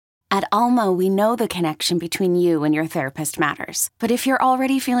At Alma, we know the connection between you and your therapist matters. But if you're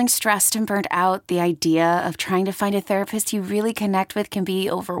already feeling stressed and burnt out, the idea of trying to find a therapist you really connect with can be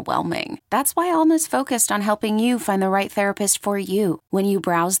overwhelming. That's why Alma's focused on helping you find the right therapist for you. When you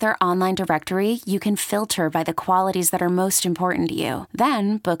browse their online directory, you can filter by the qualities that are most important to you.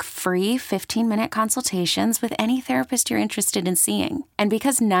 Then book free 15-minute consultations with any therapist you're interested in seeing. And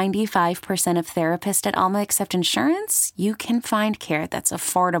because 95% of therapists at Alma accept insurance, you can find care that's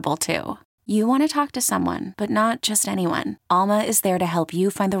affordable too. You want to talk to someone, but not just anyone. Alma is there to help you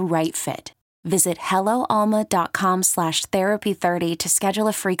find the right fit. Visit helloalma.com/therapy30 to schedule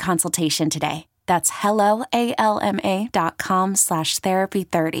a free consultation today. That's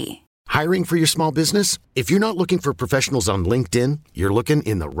helloalma.com/therapy30. Hiring for your small business? If you're not looking for professionals on LinkedIn, you're looking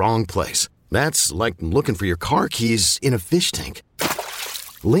in the wrong place. That's like looking for your car keys in a fish tank.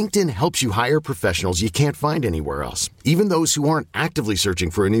 LinkedIn helps you hire professionals you can't find anywhere else, even those who aren't actively searching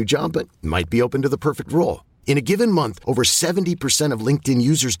for a new job but might be open to the perfect role. In a given month, over 70% of LinkedIn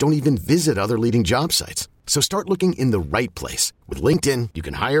users don't even visit other leading job sites. So start looking in the right place. With LinkedIn, you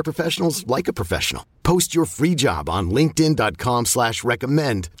can hire professionals like a professional. Post your free job on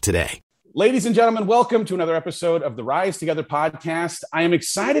linkedin.com/recommend today. Ladies and gentlemen, welcome to another episode of the Rise Together podcast. I am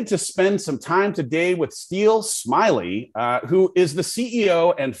excited to spend some time today with Steele Smiley, who is the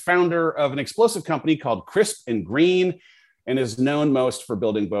CEO and founder of an explosive company called Crisp and Green, and is known most for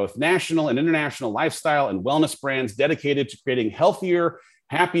building both national and international lifestyle and wellness brands dedicated to creating healthier,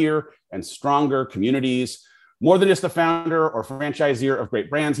 happier, and stronger communities. More than just the founder or franchisor of great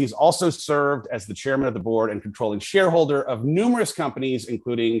brands, he's also served as the chairman of the board and controlling shareholder of numerous companies,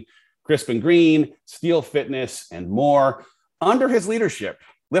 including Crisp and Green, Steele Fitness, and more. Under his leadership,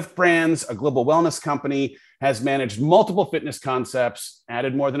 Lift Brands, a global wellness company, has managed multiple fitness concepts,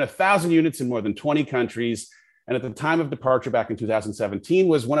 added more than 1,000 units in more than 20 countries, and at the time of departure back in 2017,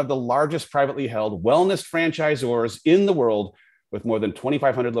 was one of the largest privately held wellness franchisors in the world, with more than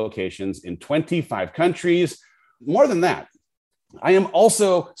 2,500 locations in 25 countries. More than that, I am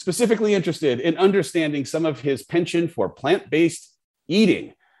also specifically interested in understanding some of his penchant for plant-based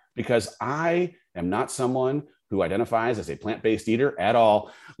eating, because I am not someone who identifies as a plant-based eater at all.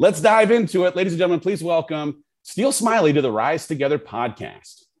 Let's dive into it. Ladies and gentlemen, please welcome Steele Smiley to the Rise Together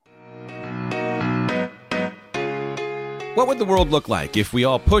podcast. What would the world look like if we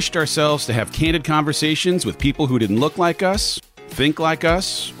all pushed ourselves to have candid conversations with people who didn't look like us, think like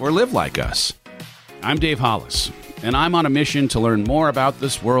us, or live like us? I'm Dave Hollis, and I'm on a mission to learn more about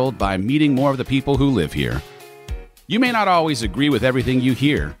this world by meeting more of the people who live here. You may not always agree with everything you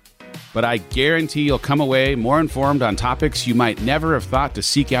hear, but I guarantee you'll come away more informed on topics you might never have thought to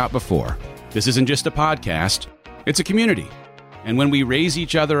seek out before. This isn't just a podcast, it's a community. And when we raise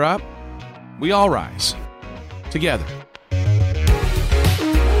each other up, we all rise. Together.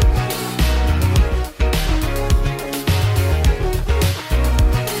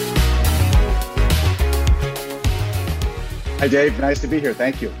 Hi, Dave. Nice to be here.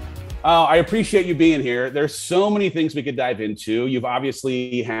 Thank you. I appreciate you being here. There's so many things we could dive into. You've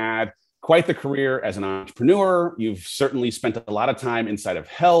obviously had quite the career as an entrepreneur. You've certainly spent a lot of time inside of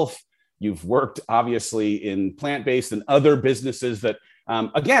health. You've worked obviously in plant-based and other businesses that,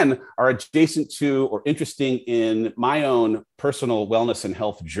 again, are adjacent to or interesting in my own personal wellness and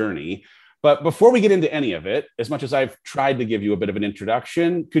health journey. But before we get into any of it, as much as I've tried to give you a bit of an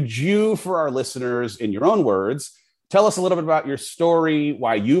introduction, could you, for our listeners, in your own words, tell us a little bit about your story,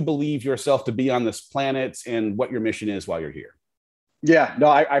 why you believe yourself to be on this planet, and what your mission is while you're here? Yeah, no,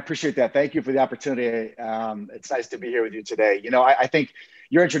 I appreciate that. Thank you for the opportunity. It's nice to be here with you today. You know, I think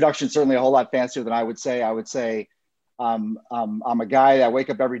your introduction is certainly a whole lot fancier than I would say. I would say I'm a guy that I wake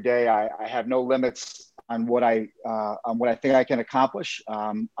up every day. I have no limits on what I think I can accomplish.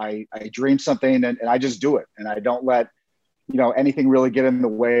 I dream something and I just do it, and I don't let anything really get in the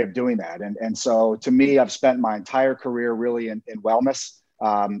way of doing that. And so to me, I've spent my entire career really in wellness,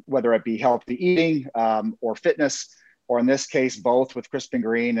 whether it be healthy eating or fitness, or in this case, both with Crisp and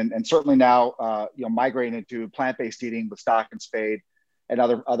Green, and certainly now, migrating into plant-based eating with Stock and Spade and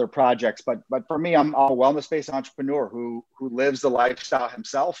other projects. But for me, I'm a wellness-based entrepreneur who lives the lifestyle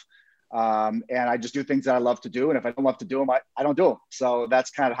himself. And I just do things that I love to do. And if I don't love to do them, I don't do them. So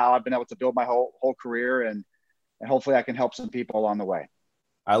that's kind of how I've been able to build my whole career. And hopefully I can help some people along the way.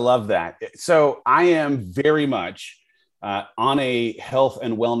 I love that. So I am very much on a health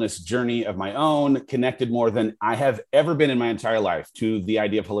and wellness journey of my own, connected more than I have ever been in my entire life to the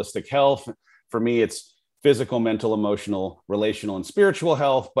idea of holistic health. For me, it's physical, mental, emotional, relational, and spiritual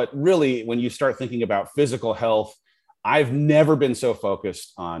health. But really, when you start thinking about physical health, I've never been so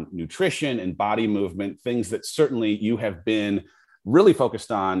focused on nutrition and body movement, things that certainly you have been really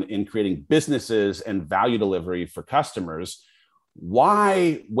focused on in creating businesses and value delivery for customers.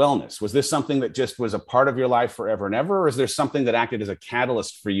 Why wellness? Was this something that just was a part of your life forever and ever, or is there something that acted as a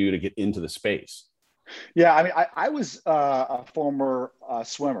catalyst for you to get into the space? Yeah, I mean, I was a former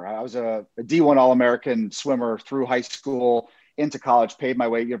swimmer. I was a D1 All-American swimmer through high school into college, paid my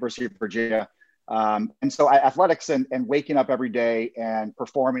way at University of Virginia. And so athletics and waking up every day and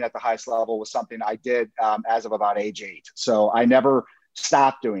performing at the highest level was something I did as of about age 8. So I never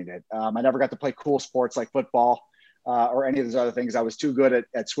stopped doing it. I never got to play cool sports like football or any of those other things. I was too good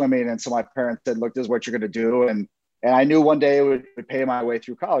at swimming. And so my parents said, look, this is what you're going to do. And I knew one day it would pay my way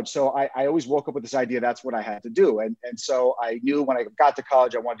through college. So I always woke up with this idea that's what I had to do. And so I knew when I got to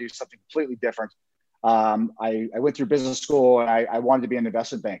college, I wanted to do something completely different. I went through business school and I wanted to be an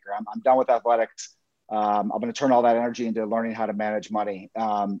investment banker. I'm done with athletics. I'm going to turn all that energy into learning how to manage money.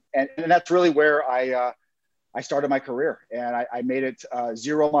 And that's really where I started my career. And I made it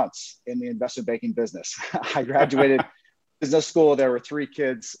 0 months in the investment banking business. I graduated business school. There were 3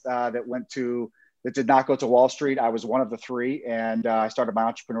 kids that did not go to Wall Street. I was one of the 3. And I started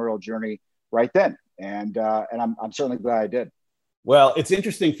my entrepreneurial journey right then. And I'm certainly glad I did. Well, it's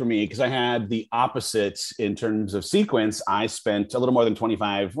interesting for me because I had the opposites in terms of sequence. I spent a little more than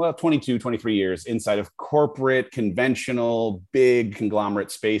 22, 23 years inside of corporate, conventional, big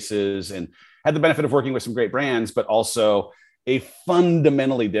conglomerate spaces and had the benefit of working with some great brands, but also a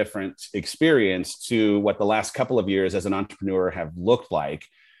fundamentally different experience to what the last couple of years as an entrepreneur have looked like.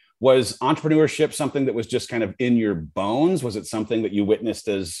 Was entrepreneurship something that was just kind of in your bones? Was it something that you witnessed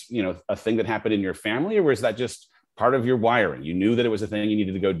as, a thing that happened in your family, or was that just part of your wiring? You knew that it was a thing you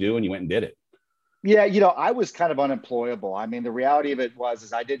needed to go do and you went and did it. Yeah. I was kind of unemployable. I mean, the reality of it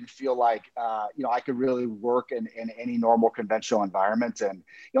is I didn't feel like, I could really work in any normal conventional environment. And,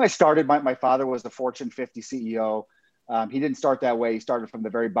 I started, my father was the Fortune 50 CEO. He didn't start that way. He started from the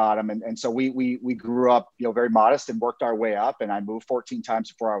very bottom. And so we grew up, very modest and worked our way up. And I moved 14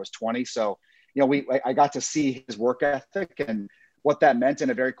 times before I was 20. So, I got to see his work ethic and what that meant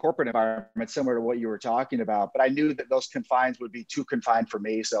in a very corporate environment, similar to what you were talking about. But I knew that those confines would be too confined for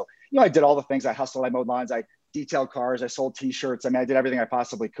me. So, I did all the things. I hustled, I mowed lawns, I detailed cars, I sold T-shirts. I mean, I did everything I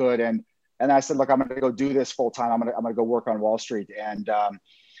possibly could. And I said, look, I'm going to go do this full time. I'm going to go work on Wall Street. And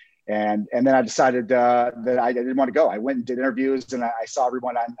then I decided that I didn't want to go. I went and did interviews and I saw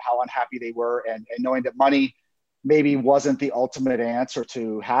everyone on how unhappy they were and knowing that money maybe wasn't the ultimate answer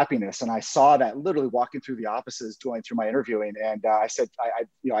to happiness. And I saw that literally walking through the offices, going through my interviewing. And I said, I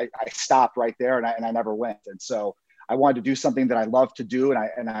stopped right there and I never went. And so I wanted to do something that I love to do.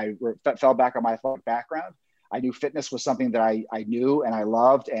 And I fell back on my athletic background. I knew fitness was something that I knew and I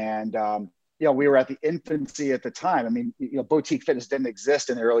loved. And, we were at the infancy at the time. I mean, boutique fitness didn't exist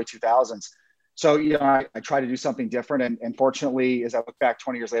in the early 2000s. So, I tried to do something different. And fortunately, as I look back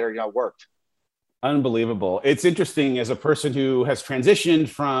 20 years later, it worked. Unbelievable. It's interesting as a person who has transitioned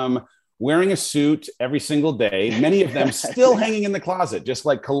from wearing a suit every single day, many of them still hanging in the closet, just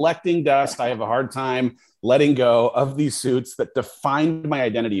like collecting dust. I have a hard time letting go of these suits that defined my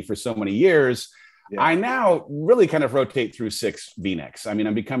identity for so many years. Yeah. I now really kind of rotate through 6 V-necks. I mean,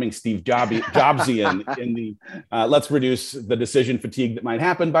 I'm becoming Steve Jobsian in the let's reduce the decision fatigue that might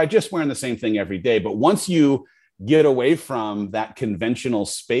happen by just wearing the same thing every day. But once you get away from that conventional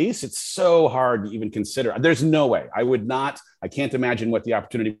space, it's so hard to even consider. There's no way I can't imagine what the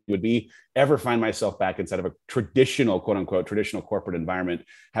opportunity would be, ever find myself back inside of a traditional, quote unquote, traditional corporate environment,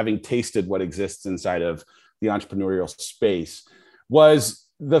 having tasted what exists inside of the entrepreneurial space. Was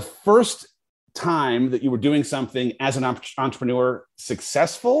the first time that you were doing something as an entrepreneur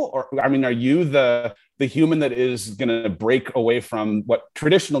successful? Or, I mean, are you the human that is going to break away from what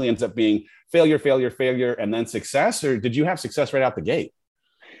traditionally ends up being failure, and then success? Or did you have success right out the gate?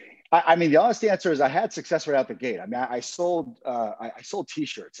 I mean, the honest answer is I had success right out the gate. I mean, I sold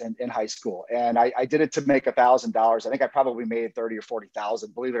T-shirts in high school, and I did it to make $1,000. I think I probably made 30 or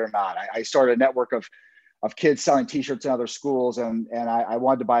 40,000, believe it or not. I started a network of kids selling T-shirts in other schools, and I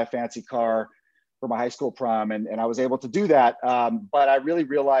wanted to buy a fancy car for my high school prom, and I was able to do that. But I really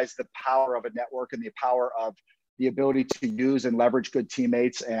realized the power of a network and the power of the ability to use and leverage good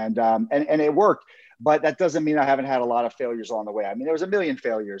teammates, and it worked. But that doesn't mean I haven't had a lot of failures along the way. I mean, there was a million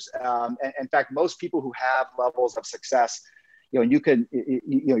failures. And in fact, most people who have levels of success, and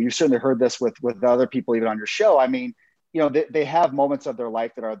you've certainly heard this with other people, even on your show. I mean, they have moments of their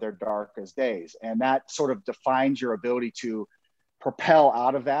life that are their darkest days. And that sort of defines your ability to propel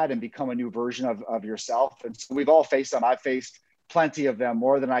out of that and become a new version of yourself. And so we've all faced them. I've faced plenty of them,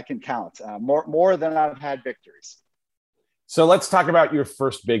 more than I can count, more than I've had victories. So let's talk about your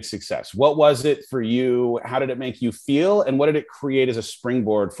first big success. What was it for you? How did it make you feel? And what did it create as a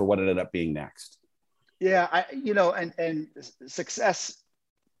springboard for what ended up being next? Yeah, and success,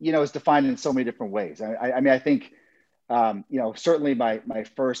 is defined in so many different ways. I mean, I think, certainly my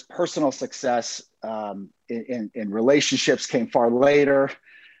first personal success in relationships came far later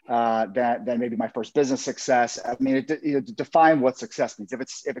than maybe my first business success. I mean, to define what success means. If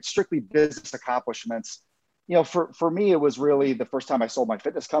it's strictly business accomplishments, for me, it was really the first time I sold my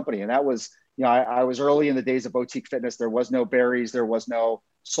fitness company. And that was, I was early in the days of boutique fitness. There was no Barry's, there was no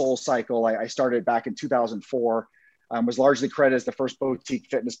Soul Cycle. I started back in 2004, was largely credited as the first boutique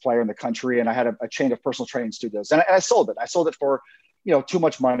fitness player in the country. And I had a chain of personal training studios, and I sold it. I sold it for, too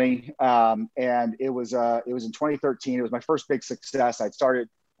much money. And it was in 2013. It was my first big success. I had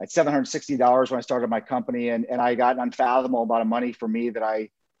 $760 when I started my company, and I got an unfathomable amount of money for me that I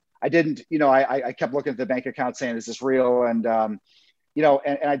didn't, I kept looking at the bank account saying, is this real? And, and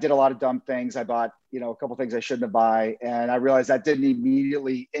I did a lot of dumb things. I bought, a couple of things I shouldn't have bought. And I realized that didn't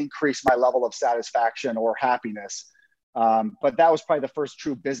immediately increase my level of satisfaction or happiness. But that was probably the first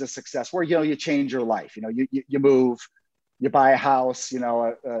true business success where, you change your life, you move, you buy a house,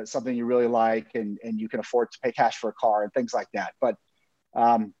 something you really like, and you can afford to pay cash for a car and things like that. But,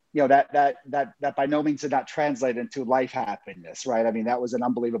 that by no means did not translate into life happiness, right? I mean, that was an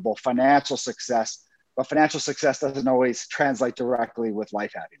unbelievable financial success, but financial success doesn't always translate directly with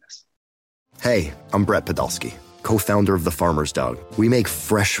life happiness. Hey, I'm Brett Podolsky, co-founder of The Farmer's Dog. We make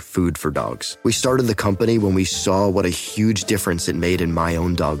fresh food for dogs. We started the company when we saw what a huge difference it made in my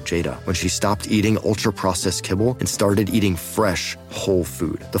own dog, Jada, when she stopped eating ultra-processed kibble and started eating fresh, whole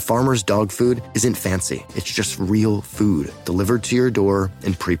food. The Farmer's Dog food isn't fancy. It's just real food delivered to your door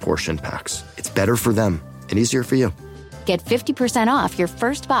in pre-portioned packs. It's better for them and easier for you. Get 50% off your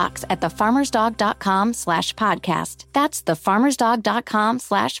first box at thefarmersdog.com/podcast. That's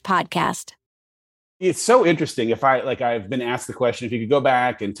thefarmersdog.com/podcast. It's so interesting. I've been asked the question, if you could go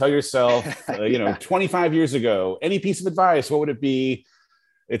back and tell yourself, 25 years ago, any piece of advice, what would it be?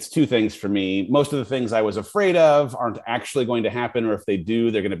 It's two things for me. Most of the things I was afraid of aren't actually going to happen, or if they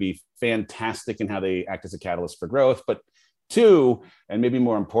do, they're going to be fantastic in how they act as a catalyst for growth. But two, and maybe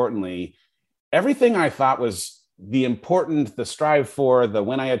more importantly, everything I thought was the strive for, the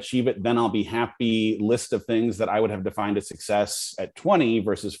when I achieve it, then I'll be happy list of things that I would have defined as success at 20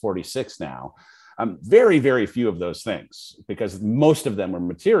 versus 46 now. Very, very few of those things, because most of them were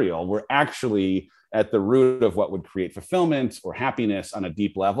material, were actually at the root of what would create fulfillment or happiness on a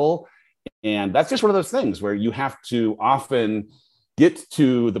deep level. And that's just one of those things where you have to often get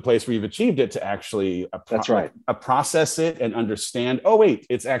to the place where you've achieved it to actually process it and understand, oh, wait,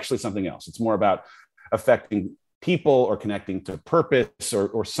 it's actually something else. It's more about affecting people or connecting to purpose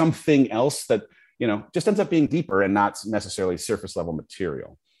or something else that, just ends up being deeper and not necessarily surface level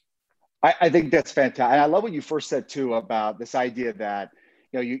material. I think that's fantastic. And I love what you first said too about this idea that,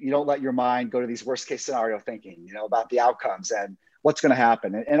 you don't let your mind go to these worst case scenario thinking, about the outcomes and what's going to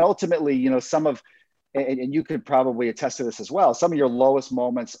happen. And ultimately, and you could probably attest to this as well, some of your lowest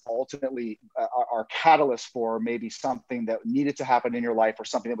moments ultimately are catalysts for maybe something that needed to happen in your life, or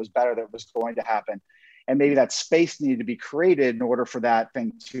something that was better that was going to happen. And maybe that space needed to be created in order for that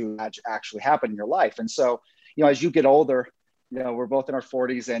thing to actually happen in your life. And so, as you get older, we're both in our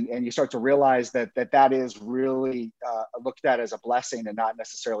 40s, and you start to realize that is really looked at as a blessing and not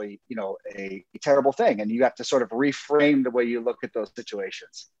necessarily, a terrible thing. And you have to sort of reframe the way you look at those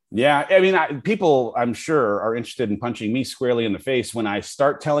situations. Yeah. I mean, people, I'm sure, are interested in punching me squarely in the face when I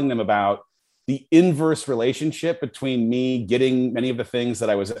start telling them about the inverse relationship between me getting many of the things that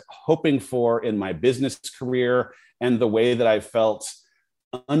I was hoping for in my business career and the way that I felt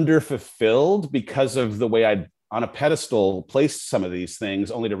underfulfilled because of the way I'd on a pedestal placed some of these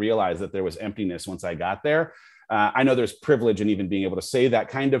things, only to realize that there was emptiness once I got there. I know there's privilege in even being able to say that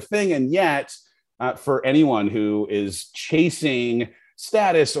kind of thing. And yet, for anyone who is chasing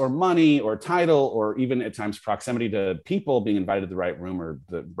status or money or title, or even at times proximity to people, being invited to the right room or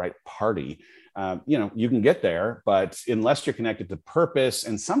the right party, you can get there, but unless you're connected to purpose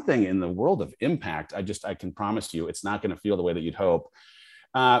and something in the world of impact, I can promise you, it's not going to feel the way that you'd hope.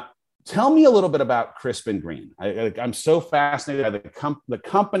 Tell me a little bit about Crisp and Green. I'm so fascinated by the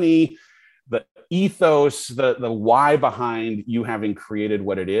company, the ethos, the why behind you having created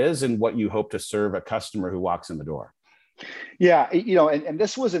what it is and what you hope to serve a customer who walks in the door. Yeah, and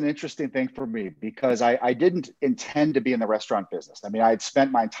this was an interesting thing for me because I didn't intend to be in the restaurant business. I mean, I had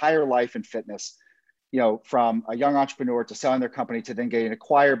spent my entire life in fitness, from a young entrepreneur to selling their company to then getting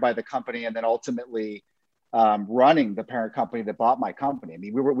acquired by the company and then ultimately running the parent company that bought my company. I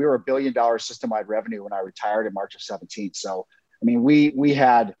mean, we were $1 billion system-wide revenue when I retired in March of 17. So, I mean, we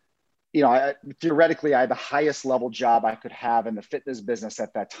had, theoretically, I had the highest level job I could have in the fitness business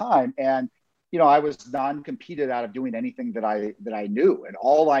at that time. And, I was non-competed out of doing anything that I knew. And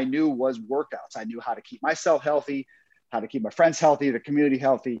all I knew was workouts. I knew how to keep myself healthy, how to keep my friends healthy, the community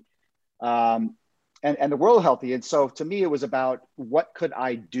healthy, and the world healthy. And so to me, it was about what could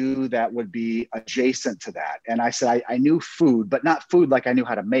I do that would be adjacent to that. And I said, I knew food, but not food like I knew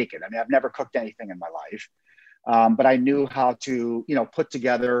how to make it. I mean, I've never cooked anything in my life. But I knew how to, put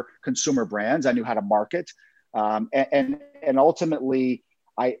together consumer brands. I knew how to market, and ultimately,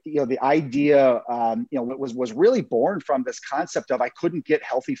 the idea, was really born from this concept of I couldn't get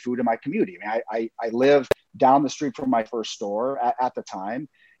healthy food in my community. I mean, I lived down the street from my first store at the time,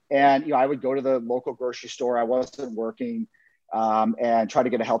 and I would go to the local grocery store. I wasn't working, and try to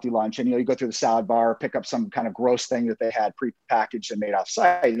get a healthy lunch. And you go through the salad bar, pick up some kind of gross thing that they had prepackaged and made off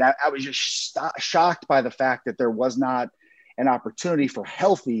site. And I was just shocked by the fact that there was not an opportunity for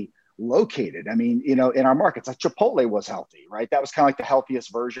healthy located. I mean, in our markets, like Chipotle was healthy, right? That was kind of like the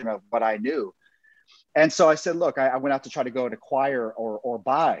healthiest version of what I knew. And so I said, look, I went out to try to go and acquire or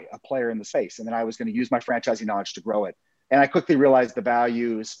buy a player in the space. And then I was going to use my franchising knowledge to grow it. And I quickly realized the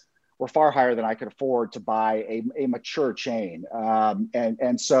values were far higher than I could afford to buy a mature chain.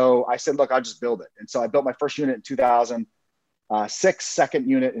 And so I said, look, I'll just build it. And so I built my first unit in 2006, second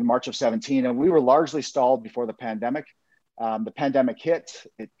unit in March of 17. And we were largely stalled before the pandemic. The pandemic hit,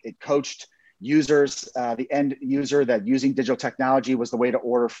 it coached users, the end user, that using digital technology was the way to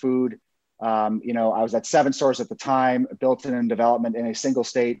order food. I was at 7 stores at the time, built in development in a single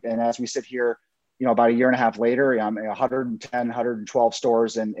state. And as we sit here, about a year and a half later, I'm 110, 112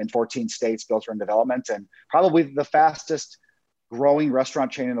 stores in 14 states built or in development, and probably the fastest growing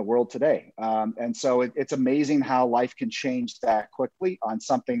restaurant chain in the world today. And so it's amazing how life can change that quickly on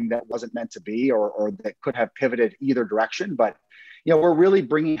something that wasn't meant to be, or that could have pivoted either direction. But, we're really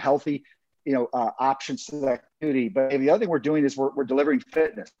bringing healthy, options to that community. But the other thing we're doing is we're delivering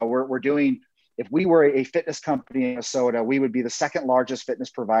fitness. We're doing, if we were a fitness company in Minnesota, we would be the second largest fitness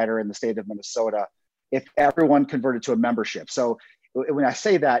provider in the state of Minnesota if everyone converted to a membership. So when I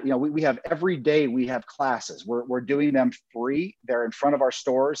say that, we have every day we have classes. We're doing them free. They're in front of our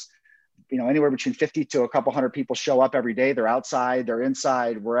stores. Anywhere between 50 to a couple hundred people show up every day. They're outside, they're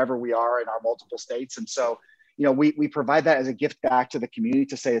inside, wherever we are in our multiple states. And so, we provide that as a gift back to the community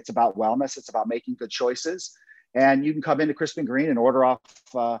to say it's about wellness. It's about making good choices. And you can come into Crisp and Green and order off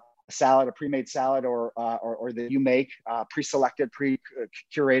a salad, a pre-made salad, or that you make pre-selected,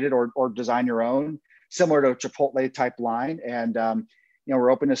 pre-curated, or design your own, similar to a Chipotle type line. And, we're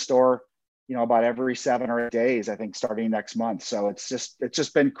opening a store, about every 7 or 8 days, I think, starting next month. So it's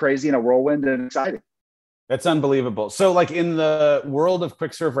just been crazy and a whirlwind and exciting. That's unbelievable. So like in the world of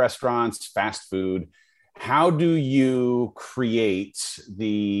quick serve restaurants, fast food, how do you create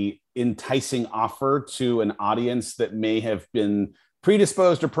the enticing offer to an audience that may have been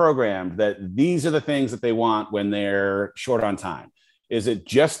predisposed or programmed that these are the things that they want when they're short on time? Is it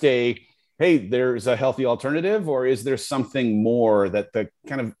just hey, there's a healthy alternative, or is there something more that the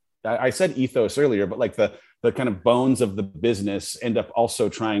kind of, I said ethos earlier, but like the kind of bones of the business end up also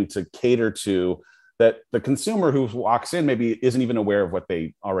trying to cater to, that the consumer who walks in maybe isn't even aware of what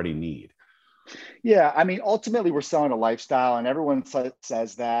they already need? Yeah, I mean, ultimately, we're selling a lifestyle, and everyone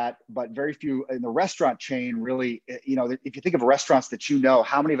says that, but very few in the restaurant chain really, if you think of restaurants that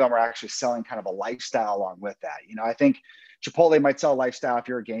how many of them are actually selling kind of a lifestyle along with that? I think Chipotle might sell a lifestyle if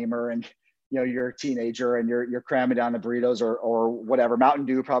you're a gamer and, you're a teenager and you're cramming down the burritos or whatever. Mountain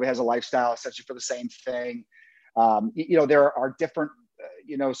Dew probably has a lifestyle essentially for the same thing. There are different,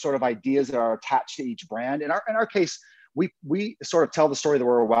 sort of ideas that are attached to each brand. In our case, we sort of tell the story that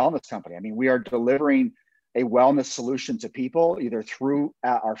we're a wellness company. I mean, we are delivering a wellness solution to people either through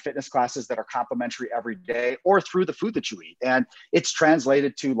our fitness classes that are complimentary every day, or through the food that you eat. And it's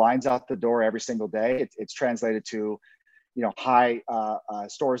translated to lines out the door every single day. It's translated to, high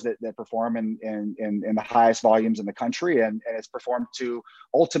stores that perform in the highest volumes in the country. And it's performed to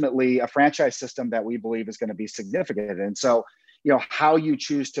ultimately a franchise system that we believe is going to be significant. And so, how you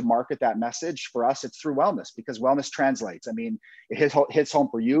choose to market that message, for us, it's through wellness, because wellness translates. I mean, it hits home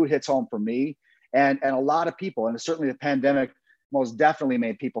for you, hits home for me, and a lot of people. And certainly the pandemic most definitely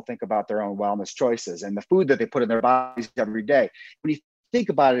made people think about their own wellness choices and the food that they put in their bodies every day. When you think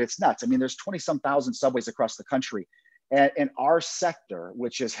about it, it's nuts. I mean, there's 20-some thousand Subways across the country. And in our sector,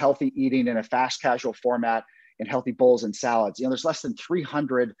 which is healthy eating in a fast casual format and healthy bowls and salads, there's less than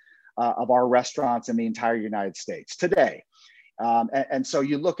 300 of our restaurants in the entire United States today. And so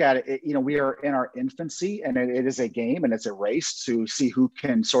you look at it, we are in our infancy, and it is a game and it's a race to see who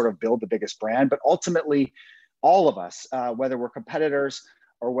can sort of build the biggest brand. But ultimately, all of us, whether we're competitors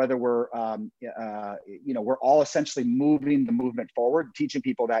or whether we're all essentially moving the movement forward, teaching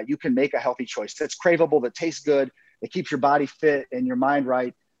people that you can make a healthy choice that's craveable, that tastes good, that keeps your body fit and your mind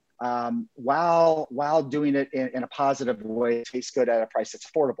right, while doing it in a positive way, tastes good at a price that's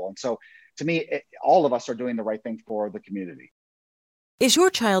affordable. And so to me, all of us are doing the right thing for the community. Is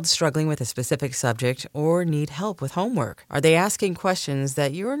your child struggling with a specific subject or need help with homework? Are they asking questions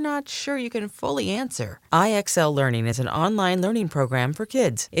that you're not sure you can fully answer? IXL Learning is an online learning program for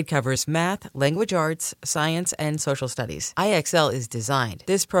kids. It covers math, language arts, science, and social studies. IXL is designed.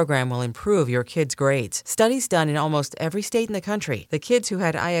 This program will improve your kids' grades. Studies done in almost every state in the country. The kids who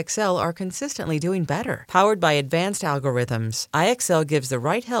had IXL are consistently doing better. Powered by advanced algorithms, IXL gives the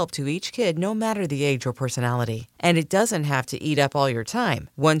right help to each kid no matter the age or personality. And it doesn't have to eat up all your time.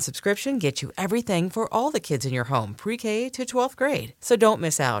 One subscription gets you everything for all the kids in your home, pre-K to 12th grade. So don't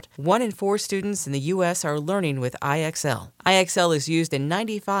miss out. 1 in 4 students in the U.S. are learning with IXL. IXL is used in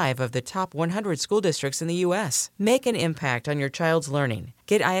 95 of the top 100 school districts in the U.S. Make an impact on your child's learning.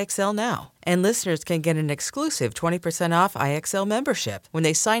 Get IXL now. And listeners can get an exclusive 20% off IXL membership when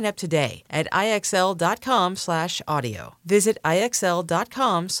they sign up today at IXL.com/audio. Visit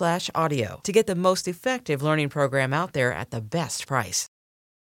IXL.com/audio to get the most effective learning program out there at the best price.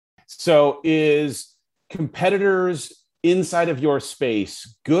 So is competitors inside of your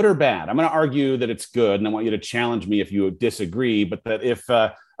space good or bad? I'm going to argue that it's good, and I want you to challenge me if you disagree, but that if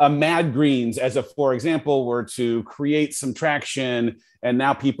a Mad Greens, for example, were to create some traction and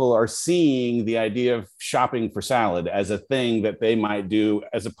now people are seeing the idea of shopping for salad as a thing that they might do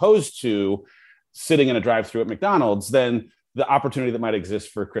as opposed to sitting in a drive-thru at McDonald's, then the opportunity that might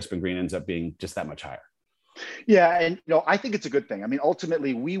exist for Crisp and Green ends up being just that much higher. Yeah. And, I think it's a good thing. I mean,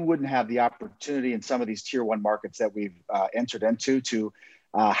 ultimately, we wouldn't have the opportunity in some of these tier 1 markets that we've entered into to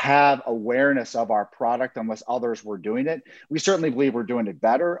have awareness of our product unless others were doing it. We certainly believe we're doing it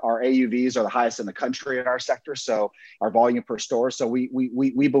better. Our AUVs are the highest in the country in our sector, so our volume per store. So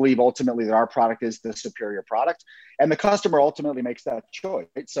we believe ultimately that our product is the superior product, and the customer ultimately makes that choice.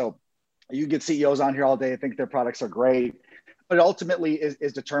 Right? So you get CEOs on here all day and think their products are great, but it ultimately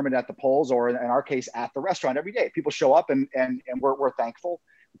is determined at the polls, or in our case, at the restaurant every day. People show up and we're thankful.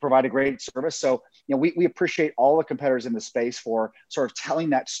 We provide a great service. So, we appreciate all the competitors in the space for sort of telling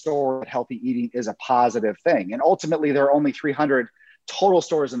that story that healthy eating is a positive thing. And ultimately, there are only 300 total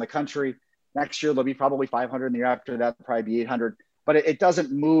stores in the country. Next year, there'll be probably 500, and the year after that, probably be 800. But it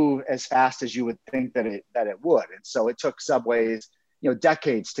doesn't move as fast as you would think that it would. And so it took Subway's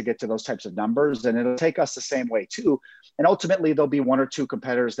decades to get to those types of numbers, and it'll take us the same way too. And ultimately, there'll be 1 or 2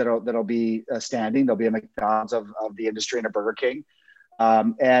 competitors that'll be standing. There'll be a McDonald's of the industry and a Burger King.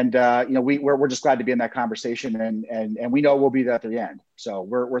 We're just glad to be in that conversation, and we know we'll be there at the end. So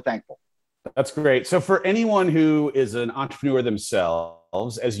we're thankful. That's great. So for anyone who is an entrepreneur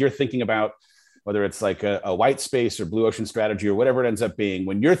themselves, as you're thinking about whether it's like a white space or blue ocean strategy or whatever it ends up being,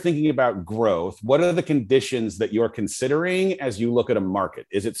 when you're thinking about growth, what are the conditions that you're considering as you look at a market?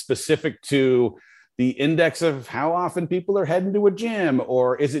 Is it specific to the index of how often people are heading to a gym,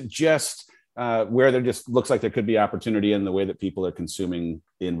 or is it just where there just looks like there could be opportunity in the way that people are consuming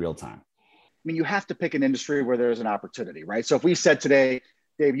in real time? I mean, you have to pick an industry where there's an opportunity, right? So if we said today,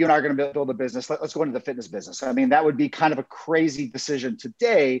 Dave, you and I are going to build a business, let's go into the fitness business. I mean, that would be kind of a crazy decision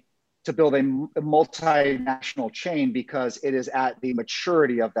today to build a multinational chain because it is at the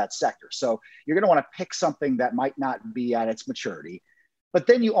maturity of that sector. So you're going to want to pick something that might not be at its maturity, but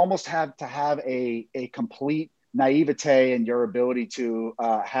then you almost have to have a complete naivete in your ability to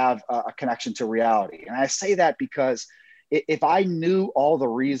have a connection to reality. And I say that because if I knew all the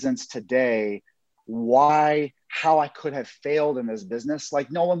reasons today how I could have failed in this business,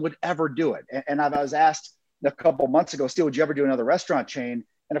 like no one would ever do it. And I was asked a couple months ago, Steve, would you ever do another restaurant chain?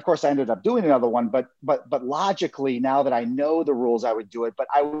 And of course I ended up doing another one, but logically, now that I know the rules, I would do it, but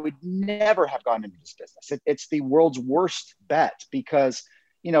I would never have gone into this business. It's the world's worst bet because,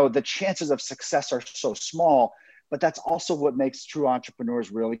 the chances of success are so small, but that's also what makes true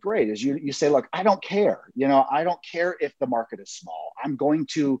entrepreneurs really great is you say, look, I don't care. I don't care if the market is small. I'm going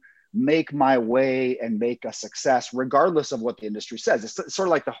to make my way and make a success regardless of what the industry says. It's sort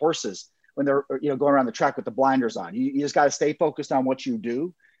of like the horses when they're going around the track with the blinders on. You just got to stay focused on what you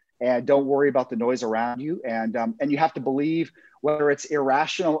do and don't worry about the noise around you. And you have to believe, whether it's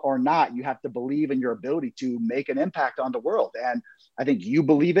irrational or not, you have to believe in your ability to make an impact on the world. And I think you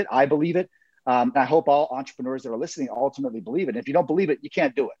believe it. I believe it. And I hope all entrepreneurs that are listening ultimately believe it. And if you don't believe it, you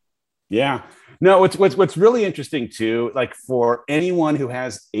can't do it. Yeah. No, what's really interesting too, like for anyone who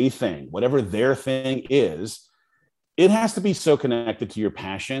has a thing, whatever their thing is, it has to be so connected to your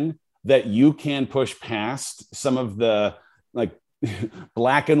passion that you can push past some of the like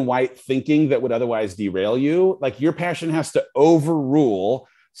black and white thinking that would otherwise derail you. Like your passion has to overrule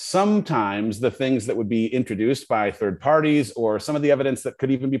sometimes the things that would be introduced by third parties or some of the evidence that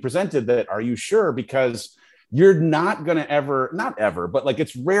could even be presented that are you sure? Because you're not going to ever, not ever, but like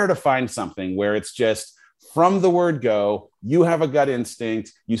it's rare to find something where it's just from the word go, you have a gut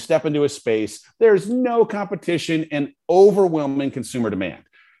instinct, you step into a space, there's no competition and overwhelming consumer demand.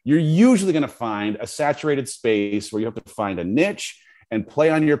 You're usually going to find a saturated space where you have to find a niche and play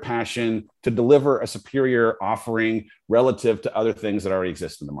on your passion to deliver a superior offering relative to other things that already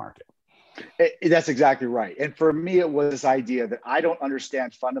exist in the market. That's exactly right. And for me, it was this idea that I don't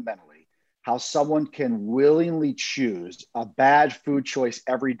understand fundamentally how someone can willingly choose a bad food choice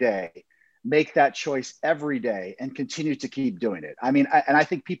every day, make that choice every day, and continue to keep doing it. I mean, I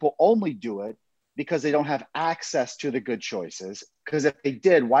think people only do it because they don't have access to the good choices. Because if they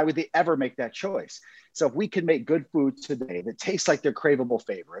did, why would they ever make that choice? So if we can make good food today that tastes like their craveable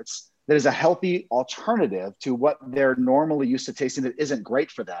favorites, that is a healthy alternative to what they're normally used to tasting that isn't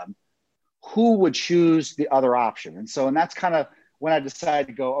great for them, who would choose the other option? And that's kind of when I decided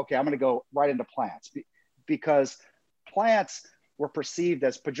to go, okay, I'm going to go right into plants, because plants were perceived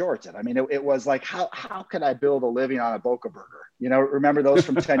as pejorative. I mean, it was like, how can I build a living on a Boca burger? You know, remember those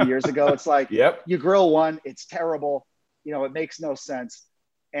from 10 years ago? It's like, yep. You grill one, it's terrible. You know, it makes no sense.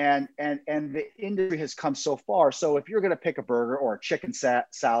 And the industry has come so far. So if you're going to pick a burger or a chicken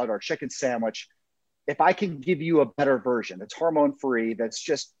salad or a chicken sandwich, if I can give you a better version that's hormone free, that's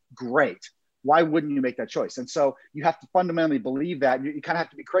just great, why wouldn't you make that choice? And so you have to fundamentally believe that. You kind of have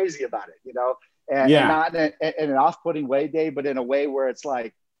to be crazy about it, you know, and not in an off-putting way, Dave, but in a way where it's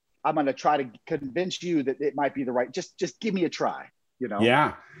like, I'm going to try to convince you that it might be the right, just give me a try, you know?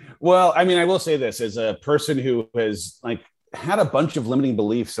 Yeah. Well, I mean, I will say this as a person who has like had a bunch of limiting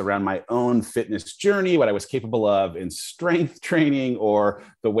beliefs around my own fitness journey, what I was capable of in strength training, or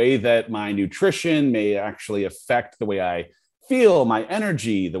the way that my nutrition may actually affect the way I feel, my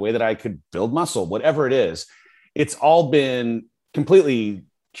energy, the way that I could build muscle, whatever it is. It's all been completely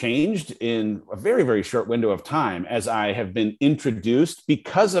changed in a very, very short window of time as I have been introduced,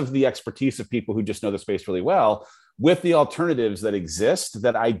 because of the expertise of people who just know the space really well, with the alternatives that exist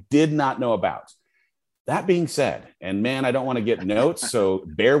that I did not know about. That being said, and man, I don't want to get notes, so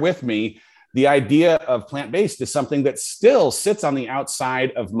bear with me. The idea of plant-based is something that still sits on the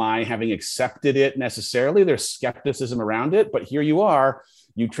outside of my having accepted it necessarily. There's skepticism around it, but here you are.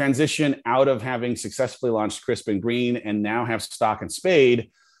 You transition out of having successfully launched Crisp and Green and now have Stock and Spade.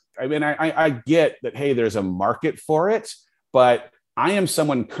 I mean, I get that, hey, there's a market for it, but I am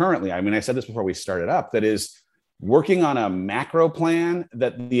someone currently, I mean, I said this before we started up, that is working on a macro plan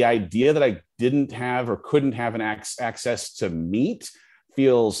that the idea that I didn't have or couldn't have an access to meet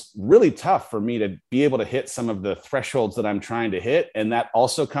feels really tough for me to be able to hit some of the thresholds that I'm trying to hit. And that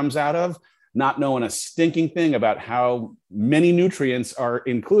also comes out of not knowing a stinking thing about how many nutrients are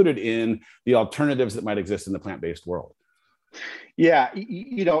included in the alternatives that might exist in the plant-based world. Yeah,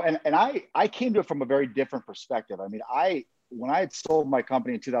 you know, and I came to it from a very different perspective. I mean, when I had sold my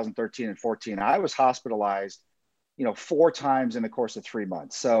company in 2013 and 14, I was hospitalized, you know, 4 times in the course of 3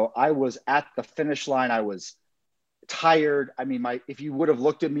 months. So I was at the finish line. I was tired. I mean, if you would have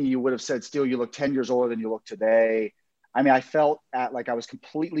looked at me, you would have said, Steele, you look 10 years older than you look today. I mean, I felt like I was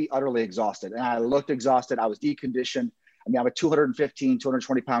completely, utterly exhausted, and I looked exhausted. I was deconditioned. I mean, I'm a 215,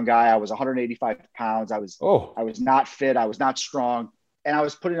 220 pound guy. I was 185 pounds. I was not fit. I was not strong. And I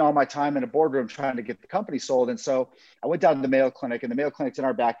was putting all my time in a boardroom trying to get the company sold. And so I went down to the Mayo Clinic, and the Mayo Clinic's in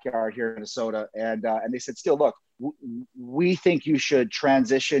our backyard here in Minnesota. And they said, Steele, look, we think you should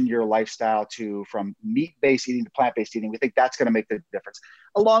transition your lifestyle from meat-based eating to plant-based eating. We think that's going to make the difference,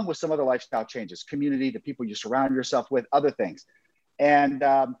 along with some other lifestyle changes, community, the people you surround yourself with, other things. And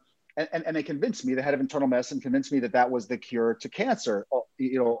they convinced me, the head of internal medicine convinced me that was the cure to cancer.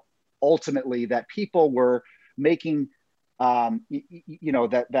 You know, ultimately that people were making, you know,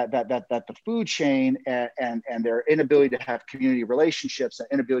 that the food chain and their inability to have community relationships, and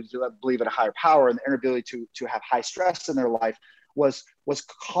inability to believe in a higher power, and the inability to have high stress in their life was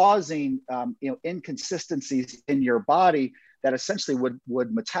causing, you know, inconsistencies in your body that essentially would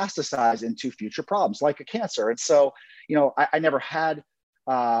metastasize into future problems like a cancer. And so, you know, I never had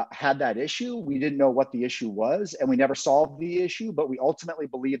that issue. We didn't know what the issue was, and we never solved the issue, but we ultimately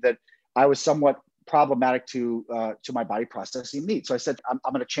believed that I was somewhat problematic to my body processing meat. So I said, I'm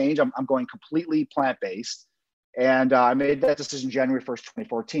going to change. I'm going completely plant-based. And I made that decision January 1st,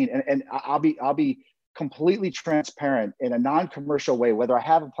 2014. And I'll be completely transparent in a non-commercial way, whether I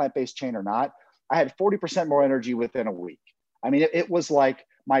have a plant-based chain or not. I had 40% more energy within a week. I mean, it was like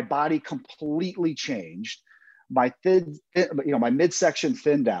my body completely changed. My my midsection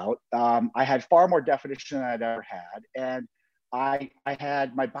thinned out. I had far more definition than I'd ever had. And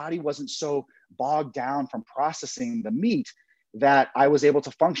my body wasn't so bogged down from processing the meat that I was able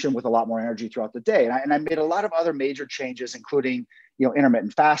to function with a lot more energy throughout the day. And I made a lot of other major changes, including,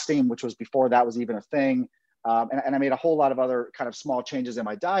 intermittent fasting, which was before that was even a thing. And I made a whole lot of other kind of small changes in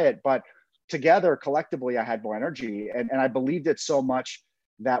my diet, but together, collectively, I had more energy. And I believed it so much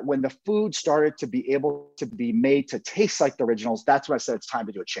that when the food started to be able to be made to taste like the originals, that's when I said it's time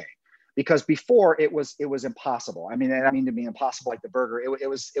to do a change. Because before it was impossible. I mean, and I mean to be impossible like the burger. It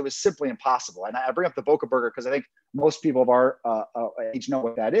was simply impossible. And I bring up the Boca Burger because I think most people of our age know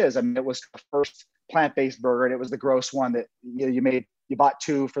what that is. I mean, it was the first plant-based burger, and it was the gross one that you bought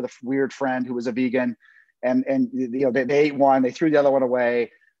two for the weird friend who was a vegan, and they ate one, they threw the other one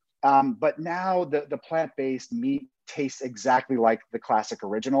away. But now the plant-based meat tastes exactly like the classic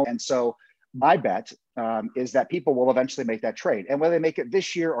original, and so my bet is that people will eventually make that trade. And whether they make it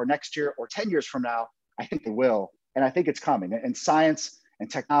this year or next year or 10 years from now, I think they will. And I think it's coming. And science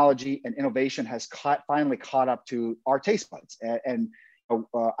and technology and innovation has finally caught up to our taste buds. And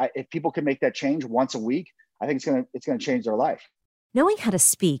if people can make that change once a week, I think it's going to change their life. Knowing how to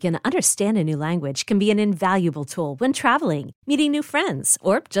speak and understand a new language can be an invaluable tool when traveling, meeting new friends,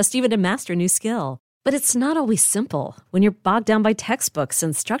 or just even to master a new skill. But it's not always simple when you're bogged down by textbooks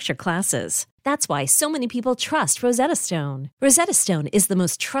and structured classes. That's why so many people trust Rosetta Stone. Rosetta Stone is the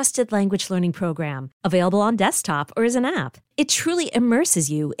most trusted language learning program, available on desktop or as an app. It truly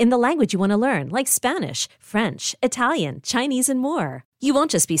immerses you in the language you want to learn, like Spanish, French, Italian, Chinese, and more. You won't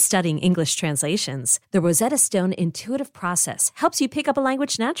just be studying English translations. The Rosetta Stone intuitive process helps you pick up a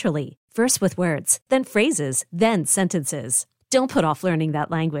language naturally, first with words, then phrases, then sentences. Don't put off learning that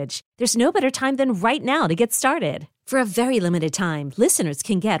language. There's no better time than right now to get started. For a very limited time, listeners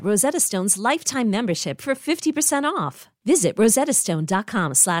can get Rosetta Stone's lifetime membership for 50% off. Visit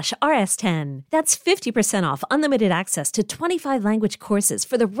rosettastone.com/rs10. That's 50% off unlimited access to 25 language courses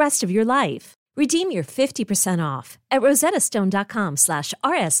for the rest of your life. Redeem your 50% off at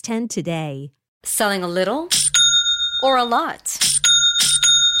rosettastone.com/rs10 today. Selling a little or a lot?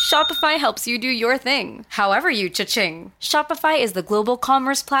 Shopify helps you do your thing, however you cha-ching. Shopify is the global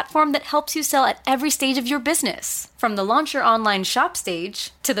commerce platform that helps you sell at every stage of your business. From the launch your online shop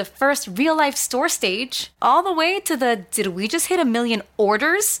stage, to the first real-life store stage, all the way to the did we just hit 1 million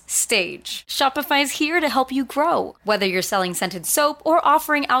orders stage. Shopify's here to help you grow. Whether you're selling scented soap or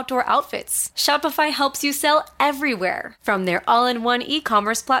offering outdoor outfits, Shopify helps you sell everywhere. From their all-in-one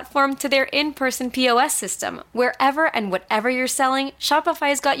e-commerce platform to their in-person POS system, wherever and whatever you're selling,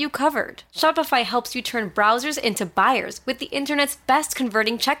 Shopify's got you covered. Shopify helps you turn browsers into buyers with the internet's best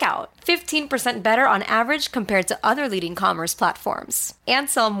converting checkout. 15% better on average compared to other leading commerce platforms. And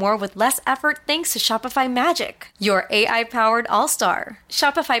sell more with less effort thanks to Shopify Magic, your AI-powered all-star.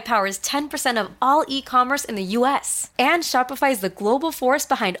 Shopify powers 10% of all e-commerce in the US. And Shopify is the global force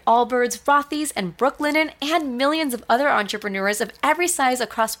behind Allbirds, Rothy's, and Brooklinen, and millions of other entrepreneurs of every size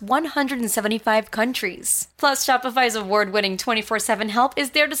across 175 countries. Plus, Shopify's award-winning 24/7 help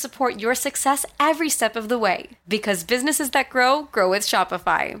is there to support your success every step of the way. Because businesses that grow, grow with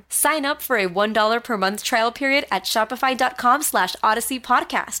Shopify. Sign up for a $1 per month trial period at shopify.com/Odyssey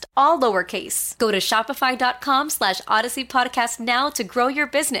Podcast, all lowercase. Go to shopify.com/Odyssey Podcast now to grow your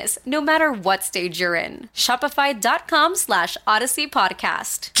business, no matter what stage you're in. Shopify.com/Odyssey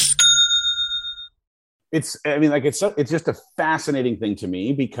Podcast. It's just a fascinating thing to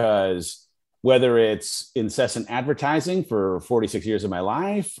me because whether it's incessant advertising for 46 years of my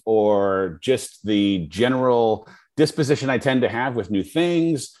life or just the general disposition I tend to have with new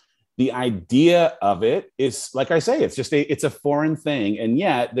things, the idea of it is, like I say, it's a foreign thing. And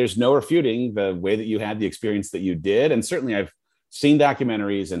yet there's no refuting the way that you had the experience that you did. And certainly I've seen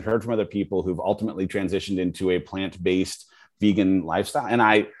documentaries and heard from other people who've ultimately transitioned into a plant-based vegan lifestyle. And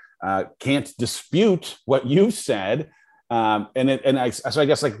I can't dispute what you said. So I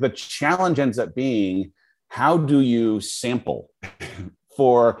guess like the challenge ends up being, how do you sample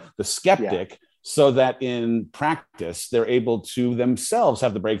for the skeptic so that in practice, they're able to themselves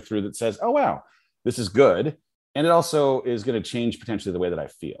have the breakthrough that says, oh, wow, this is good. And it also is going to change potentially the way that I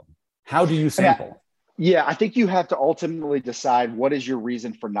feel. How do you sample? Yeah, I think you have to ultimately decide what is your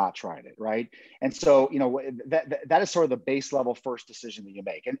reason for not trying it, right? And so, that is sort of the base level first decision that you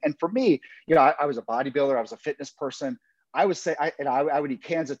make. And for me, I was a bodybuilder, I was a fitness person. I would say I would eat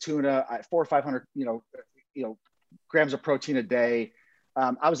cans of tuna, 400 or 500, grams of protein a day.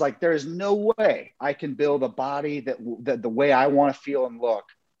 I was like, there is no way I can build a body that the way I want to feel and look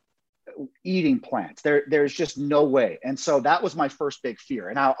eating plants. There's just no way. And so that was my first big fear.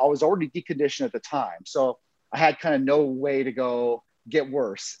 And I was already deconditioned at the time. So I had kind of no way to go get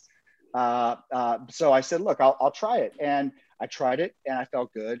worse. So I said, look, I'll try it. And I tried it and I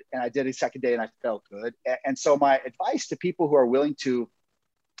felt good. And I did a second day and I felt good. And so my advice to people who are willing to,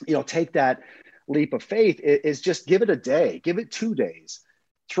 take that leap of faith is just give it a day, give it 2 days,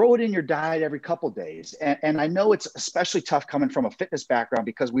 throw it in your diet every couple of days. And I know it's especially tough coming from a fitness background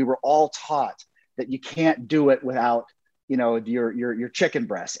because we were all taught that you can't do it without, your chicken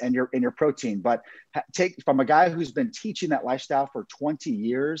breast and your protein. But take from a guy who's been teaching that lifestyle for 20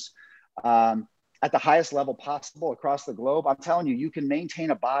 years, at the highest level possible across the globe, I'm telling you, you can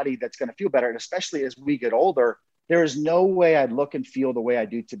maintain a body that's going to feel better. And especially as we get older, there is no way I'd look and feel the way I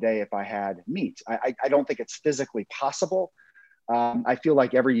do today if I had meat. I don't think it's physically possible. I feel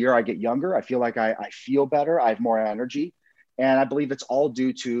like every year I get younger. I feel like I feel better. I have more energy. And I believe it's all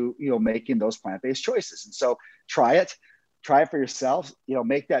due to, making those plant-based choices. And so try it for yourself,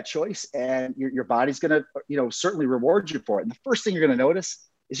 make that choice and your body's going to, certainly reward you for it. And the first thing you're going to notice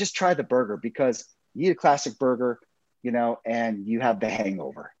is just try the burger, because you eat a classic burger, and you have the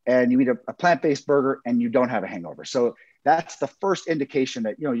hangover, and you eat a plant-based burger and you don't have a hangover. So that's the first indication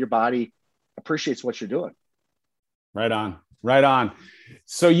that, your body appreciates what you're doing. Right on.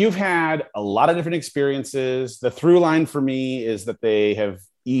 So you've had a lot of different experiences. The through line for me is that they have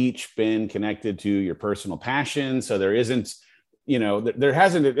each been connected to your personal passion. So there isn't, there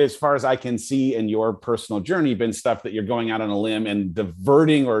hasn't, as far as I can see in your personal journey, been stuff that you're going out on a limb and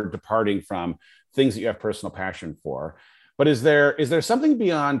diverting or departing from things that you have personal passion for. But is there something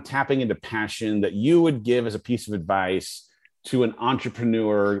beyond tapping into passion that you would give as a piece of advice to an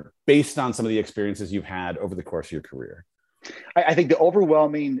entrepreneur based on some of the experiences you've had over the course of your career? I think the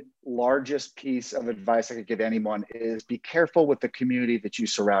overwhelming largest piece of advice I could give anyone is be careful with the community that you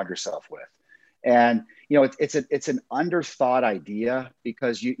surround yourself with. And, it's an underthought idea,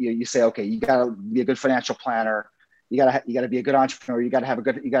 because you say, okay, you got to be a good financial planner. You got to be a good entrepreneur. You got to have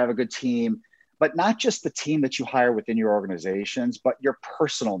a good team, but not just the team that you hire within your organizations, but your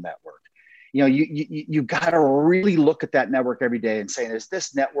personal network. You got to really look at that network every day and say, is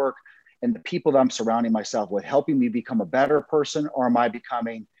this network and the people that I'm surrounding myself with helping me become a better person, or am I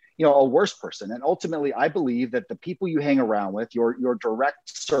becoming, a worse person? And ultimately, I believe that the people you hang around with, your direct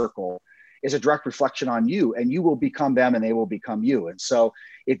circle, is a direct reflection on you, and you will become them and they will become you. And so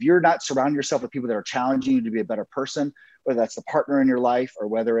if you're not surrounding yourself with people that are challenging you to be a better person, whether that's the partner in your life or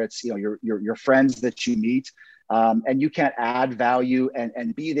whether it's, your friends that you meet, and you can't add value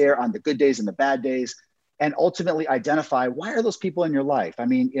and be there on the good days and the bad days, and ultimately identify, why are those people in your life? I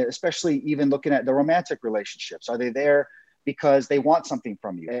mean, especially even looking at the romantic relationships, are they there because they want something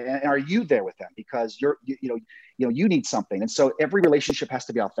from you? And are you there with them because you need something? And so every relationship has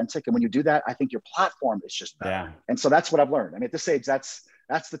to be authentic. And when you do that, I think your platform is just better. Yeah. And so that's what I've learned. I mean, at this age, that's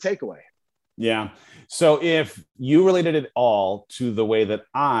the takeaway. Yeah. So if you related it all to the way that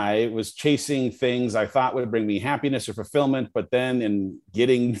I was chasing things I thought would bring me happiness or fulfillment, but then in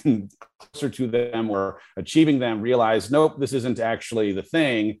getting closer to them or achieving them, realize, nope, this isn't actually the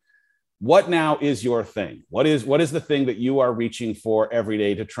thing. What now is your thing? What is the thing that you are reaching for every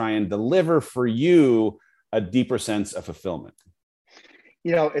day to try and deliver for you a deeper sense of fulfillment?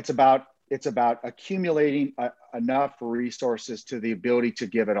 It's about accumulating enough resources to the ability to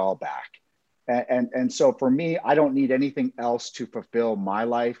give it all back. And so for me, I don't need anything else to fulfill my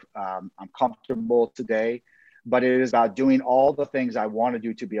life. I'm comfortable today, but it is about doing all the things I want to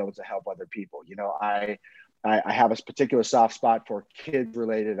do to be able to help other people. I have a particular soft spot for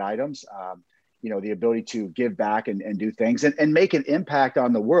kids-related items, the ability to give back and do things and make an impact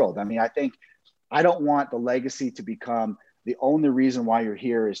on the world. I mean, I don't want the legacy to become the only reason why you're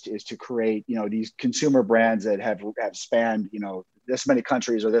here is to create, these consumer brands that have spanned, this many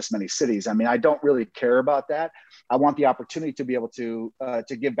countries or this many cities. I mean, I don't really care about that. I want the opportunity to be able to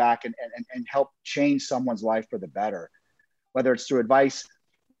give back and help change someone's life for the better, whether it's through advice.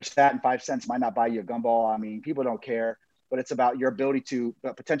 Stat and 5 cents might not buy you a gumball. I mean, people don't care, but it's about your ability to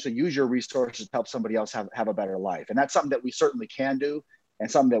potentially use your resources to help somebody else have a better life. And that's something that we certainly can do and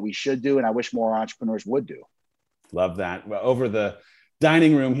something that we should do. And I wish more entrepreneurs would do. Love that. Well, over the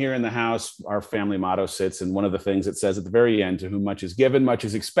dining room here in the house, our family motto sits. And one of the things it says at the very end, to whom much is given, much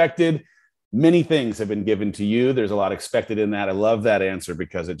is expected. Many things have been given to you. There's a lot expected in that. I love that answer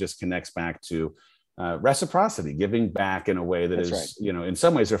because it just connects back to reciprocity, giving back in a way that is, in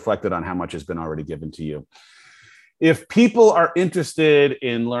some ways reflected on how much has been already given to you. If people are interested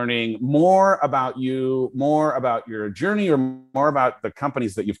in learning more about you, more about your journey, or more about the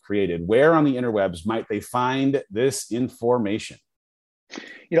companies that you've created, where on the interwebs might they find this information?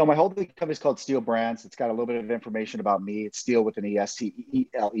 My holding company is called Steele Brands. It's got a little bit of information about me. It's Steele with an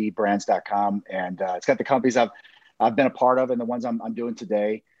E-S-T-E-L-E brands.com. And it's got the companies I've been a part of and the ones I'm doing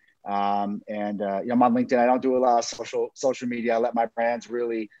today. I'm on LinkedIn. I don't do a lot of social media. I let my brands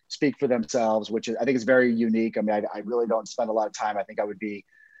really speak for themselves, which I think is very unique. I mean, I really don't spend a lot of time. I think I would be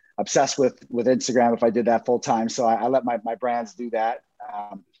obsessed with Instagram if I did that full time. So I let my brands do that.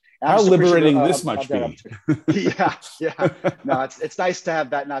 How liberating this must be. Yeah. No, it's nice to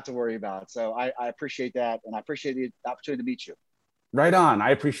have that not to worry about. So I appreciate that. And I appreciate the opportunity to meet you. Right on.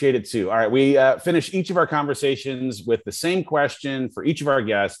 I appreciate it too. All right. We finish each of our conversations with the same question for each of our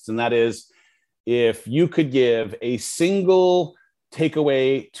guests. And that is, if you could give a single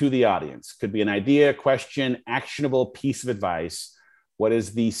takeaway to the audience, could be an idea, question, actionable piece of advice. What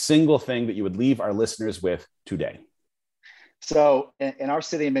is the single thing that you would leave our listeners with today? So in our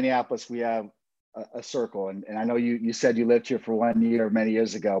city in Minneapolis, we have a circle. And I know you said you lived here for 1 year many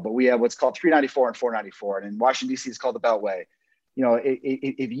years ago, but we have what's called 394 and 494. And in Washington, D.C., it's called the Beltway.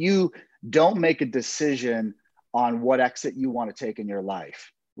 If you don't make a decision on what exit you want to take in your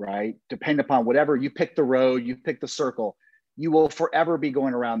life, right? Depending upon whatever you pick the road, you pick the circle, you will forever be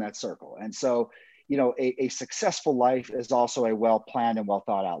going around that circle. And so, a successful life is also a well-planned and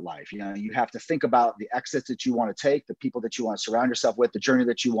well-thought-out life. You have to think about the exits that you want to take, the people that you want to surround yourself with, the journey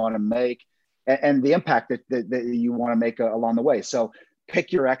that you want to make, and the impact that you want to make along the way. So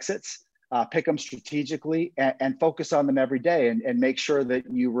pick your exits. Pick them strategically and focus on them every day and make sure that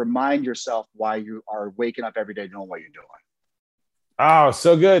you remind yourself why you are waking up every day doing what you're doing. Oh,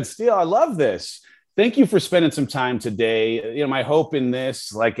 so good. Steele, I love this. Thank you for spending some time today. My hope in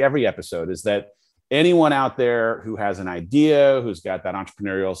this, like every episode, is that anyone out there who has an idea, who's got that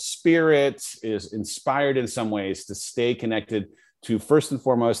entrepreneurial spirit, is inspired in some ways to stay connected to, first and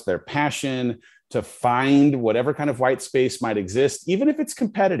foremost, their passion, to find whatever kind of white space might exist, even if it's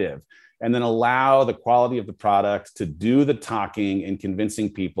competitive, and then allow the quality of the product to do the talking and convincing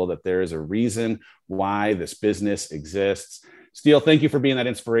people that there is a reason why this business exists. Steele, thank you for being that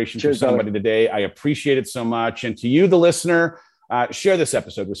inspiration for somebody today. I appreciate it so much. And to you, the listener, share this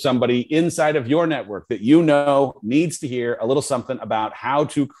episode with somebody inside of your network that needs to hear a little something about how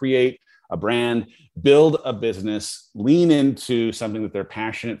to create a brand, build a business, lean into something that they're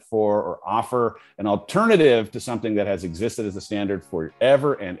passionate for, or offer an alternative to something that has existed as a standard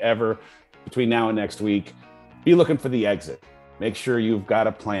forever and ever. Between now and next week, be looking for the exit. Make sure you've got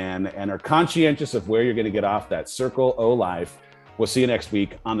a plan and are conscientious of where you're going to get off that circle O life. We'll see you next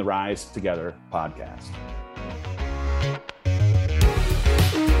week on the Rise Together podcast.